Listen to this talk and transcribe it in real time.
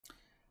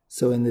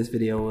So in this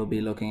video we'll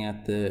be looking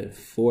at the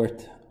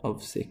fourth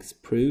of 6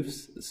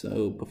 proofs.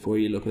 So before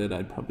you look at it,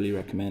 I'd probably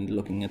recommend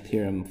looking at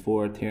Theorem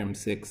 4, Theorem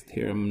 6,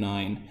 Theorem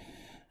 9,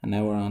 and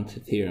now we're on to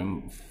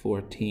Theorem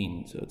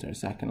 14. So it's our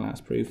second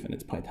last proof and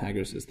it's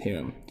Pythagoras'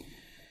 theorem.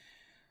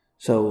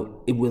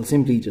 So it will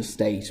simply just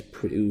state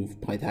prove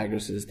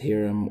Pythagoras'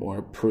 theorem,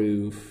 or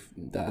prove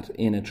that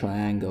in a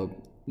triangle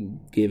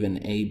given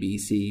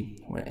ABC,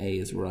 where A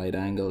is right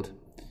angled,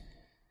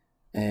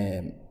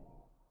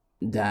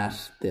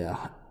 that the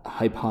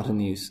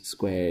hypotenuse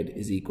squared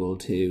is equal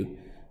to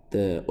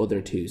the other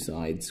two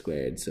sides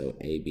squared, so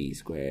AB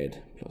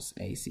squared plus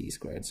AC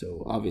squared.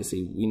 So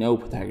obviously we know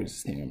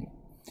Pythagoras' theorem,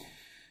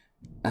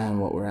 and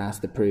what we're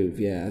asked to prove,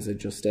 as I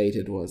just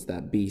stated, was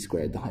that B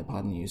squared, the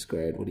hypotenuse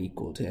squared, would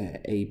equal to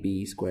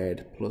AB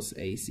squared plus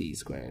AC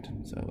squared.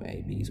 So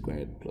AB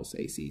squared plus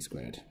AC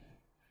squared.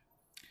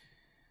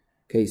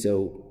 Okay,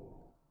 so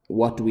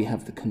what do we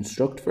have to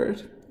construct for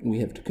it?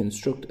 We have to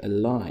construct a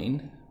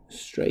line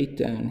straight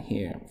down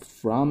here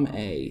from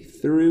A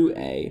through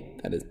A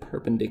that is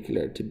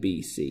perpendicular to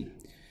BC.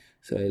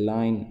 So a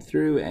line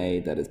through A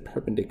that is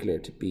perpendicular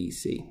to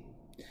BC.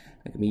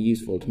 It can be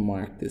useful to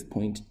mark this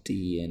point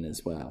D in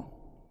as well.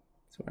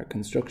 So our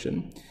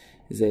construction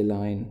is a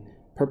line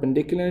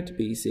perpendicular to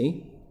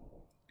BC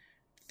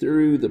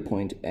through the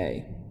point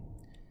A.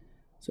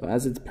 So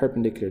as it's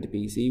perpendicular to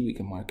BC, we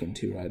can mark in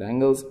two right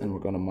angles, and we're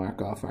going to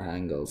mark off our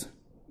angles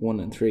 1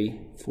 and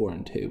 3, 4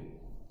 and 2.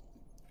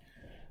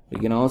 We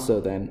can also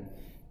then,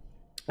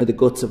 the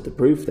guts of the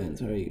proof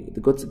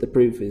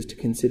is to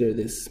consider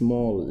this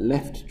small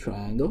left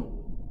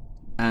triangle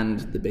and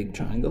the big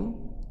triangle,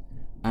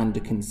 and to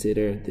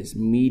consider this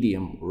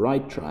medium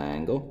right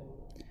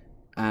triangle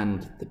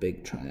and the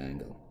big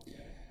triangle.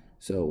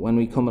 So when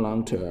we come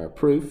along to our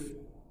proof,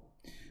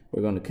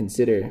 we're going to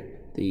consider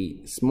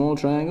the small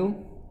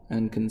triangle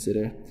and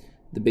consider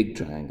the big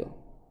triangle.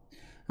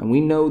 And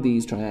we know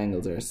these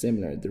triangles are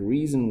similar. The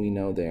reason we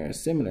know they are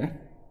similar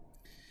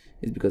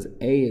is because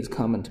A is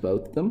common to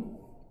both of them.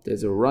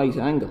 There's a right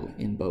angle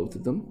in both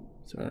of them.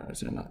 Sorry,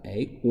 not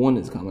A. 1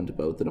 is common to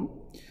both of them.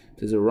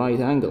 There's a right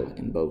angle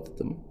in both of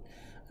them.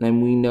 And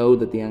then we know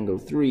that the angle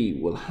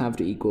 3 will have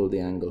to equal the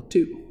angle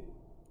 2.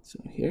 So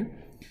here,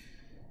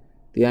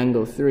 the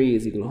angle 3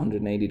 is equal to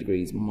 180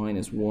 degrees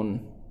minus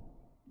 1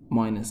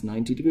 minus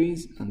 90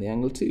 degrees, and the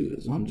angle 2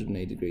 is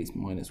 180 degrees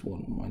minus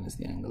 1 minus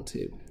the angle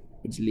 2,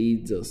 which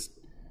leads us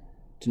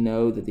to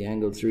know that the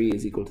angle 3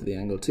 is equal to the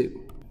angle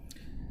 2.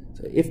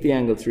 So if the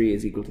angle 3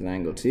 is equal to the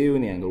angle 2,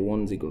 and the angle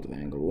 1 is equal to the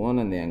angle 1,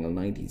 and the angle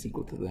 90 is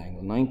equal to the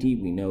angle 90,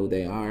 we know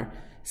they are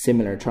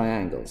similar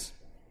triangles.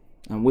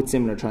 And with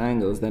similar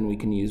triangles, then we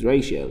can use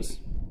ratios.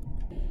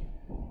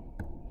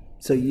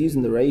 So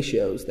using the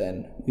ratios,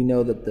 then, we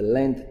know that the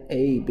length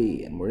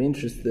AB, and we're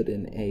interested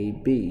in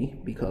AB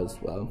because,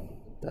 well,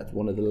 that's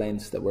one of the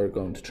lengths that we're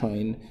going to try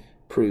and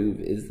prove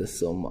is the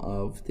sum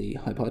of the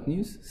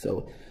hypotenuse.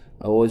 So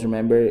I always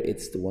remember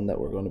it's the one that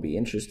we're going to be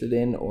interested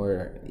in,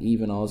 or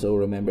even also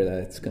remember that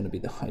it's going to be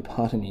the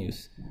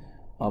hypotenuse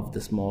of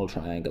the small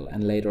triangle,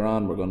 and later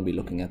on we're going to be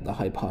looking at the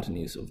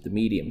hypotenuse of the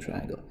medium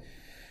triangle.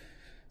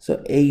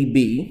 So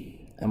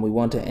AB, and we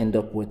want to end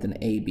up with an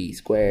AB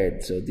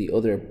squared, so the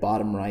other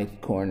bottom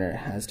right corner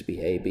has to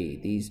be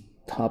AB. These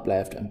top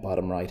left and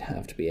bottom right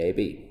have to be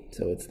AB.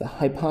 So it's the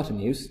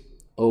hypotenuse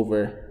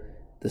over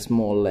the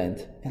small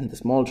length in the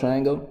small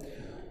triangle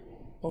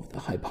of the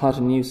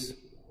hypotenuse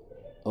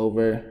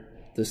over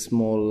the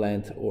small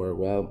length, or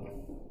well,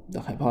 the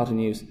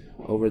hypotenuse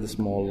over the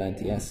small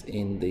length, yes,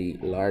 in the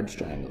large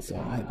triangle. So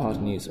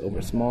hypotenuse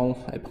over small,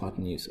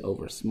 hypotenuse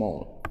over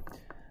small.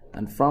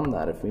 And from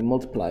that, if we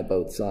multiply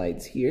both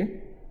sides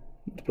here,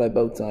 multiply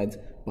both sides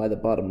by the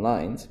bottom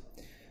lines,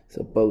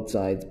 so both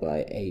sides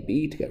by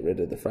AB to get rid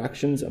of the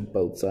fractions, and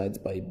both sides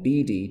by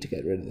BD to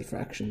get rid of the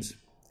fractions,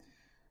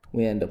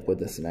 we end up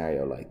with a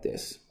scenario like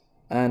this.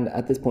 And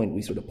at this point,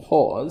 we sort of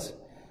pause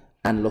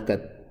and look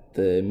at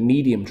the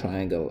medium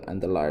triangle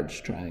and the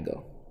large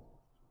triangle.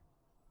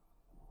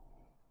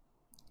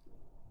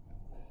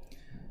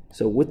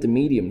 So with the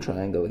medium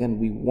triangle, again,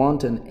 we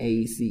want an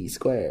AC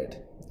squared.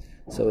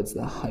 So it's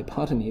the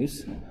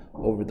hypotenuse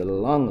over the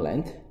long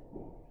length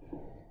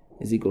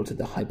is equal to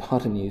the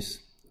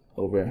hypotenuse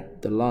over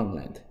the long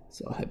length.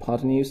 So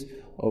hypotenuse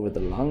over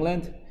the long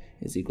length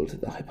is equal to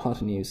the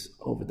hypotenuse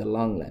over the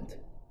long length.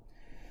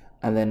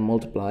 And then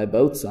multiply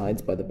both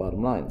sides by the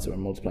bottom line. So we're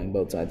multiplying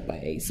both sides by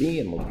AC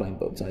and multiplying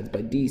both sides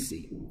by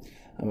DC.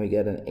 And we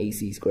get an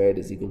AC squared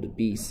is equal to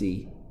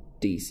BC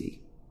DC.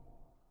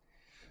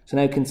 So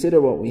now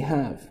consider what we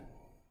have.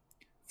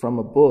 From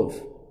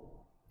above,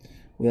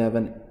 we have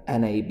an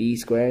AB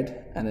squared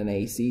and an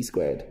AC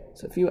squared.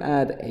 So if you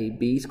add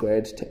AB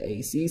squared to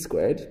AC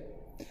squared,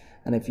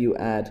 and if you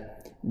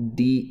add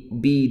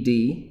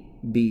BD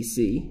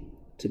BC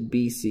to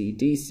BC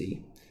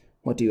DC,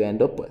 what do you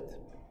end up with?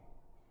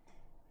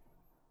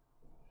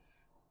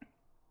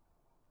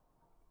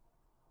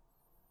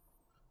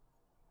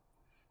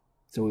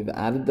 So we've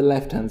added the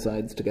left-hand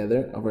sides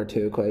together of our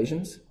two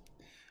equations.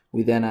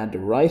 We then add the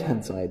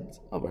right-hand sides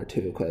of our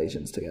two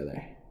equations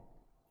together.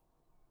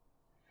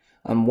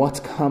 And what's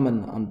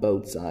common on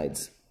both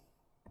sides,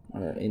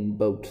 or in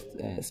both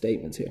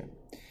statements here,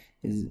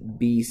 is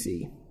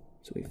BC.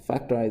 So we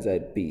factorize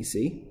out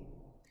BC,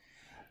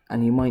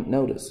 and you might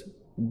notice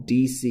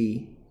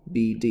DC,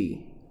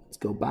 BD. Let's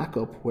go back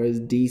up. Where's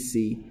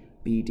DC,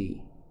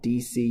 BD?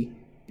 DC,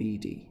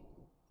 BD.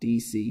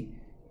 DC,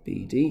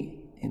 BD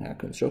in our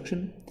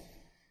construction.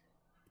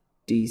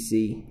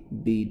 DC,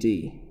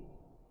 BD.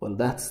 Well,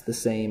 that's the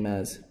same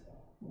as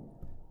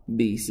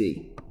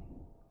BC.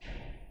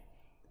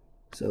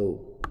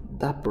 So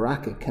that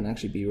bracket can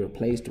actually be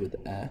replaced with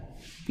a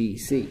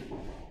BC.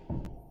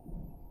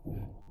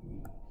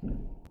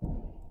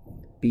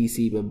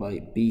 BC by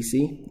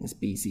BC is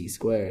BC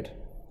squared.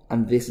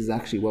 And this is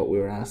actually what we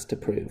were asked to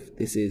prove.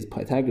 This is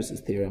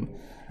Pythagoras' theorem,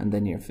 and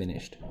then you're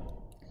finished.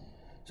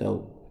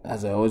 So,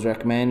 as I always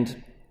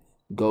recommend,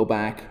 go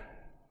back,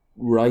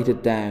 write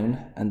it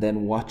down, and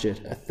then watch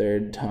it a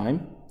third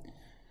time.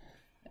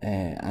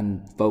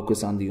 And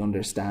focus on the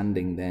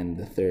understanding then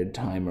the third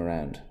time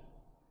around.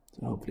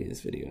 So hopefully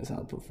this video is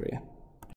helpful for you.